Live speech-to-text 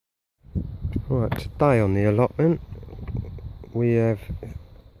Right, today on the allotment we have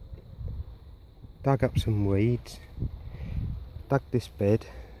dug up some weeds, dug this bed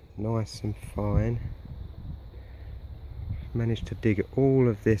nice and fine, managed to dig all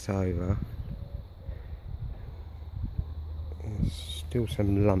of this over. There's still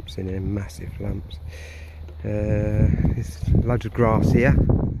some lumps in here, massive lumps. There's loads of grass here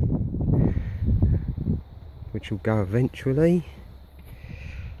which will go eventually.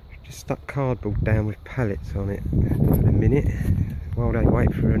 Just stuck cardboard down with pallets on it for the minute while they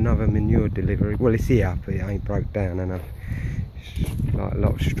wait for another manure delivery. Well, it's here but it ain't broke down enough. It's like a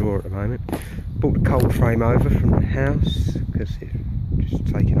lot of straw at the moment. Brought the cold frame over from the house because it's just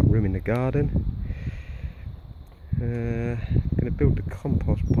taking up room in the garden. Going to build the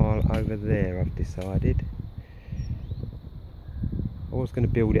compost pile over there, I've decided. I was going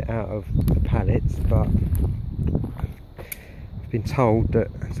to build it out of the pallets, but I've been told that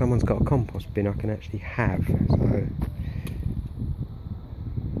someone's got a compost bin I can actually have, so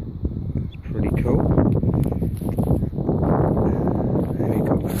that's pretty cool. There we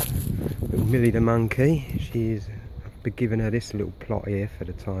got little Millie the monkey. I've been giving her this little plot here for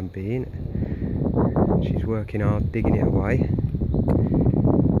the time being. She's working hard, digging it away.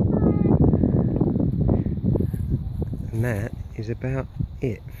 And that is about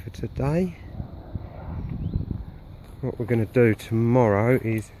it for today. What we're going to do tomorrow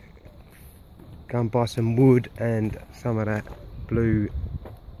is go and buy some wood and some of that blue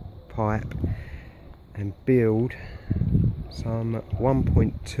pipe and build some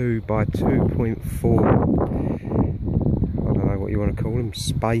 1.2 by 2.4, I don't know what you want to call them,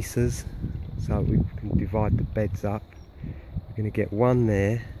 spacers, so we can divide the beds up. We're going to get one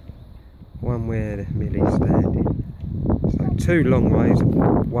there, one where Millie's standing, so two long ways,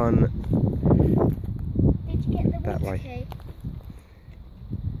 one that way. Key?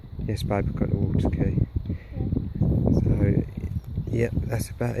 Yes babe, I've got the water key. So yeah,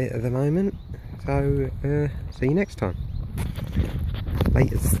 that's about it at the moment, so see you next time.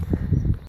 Laters.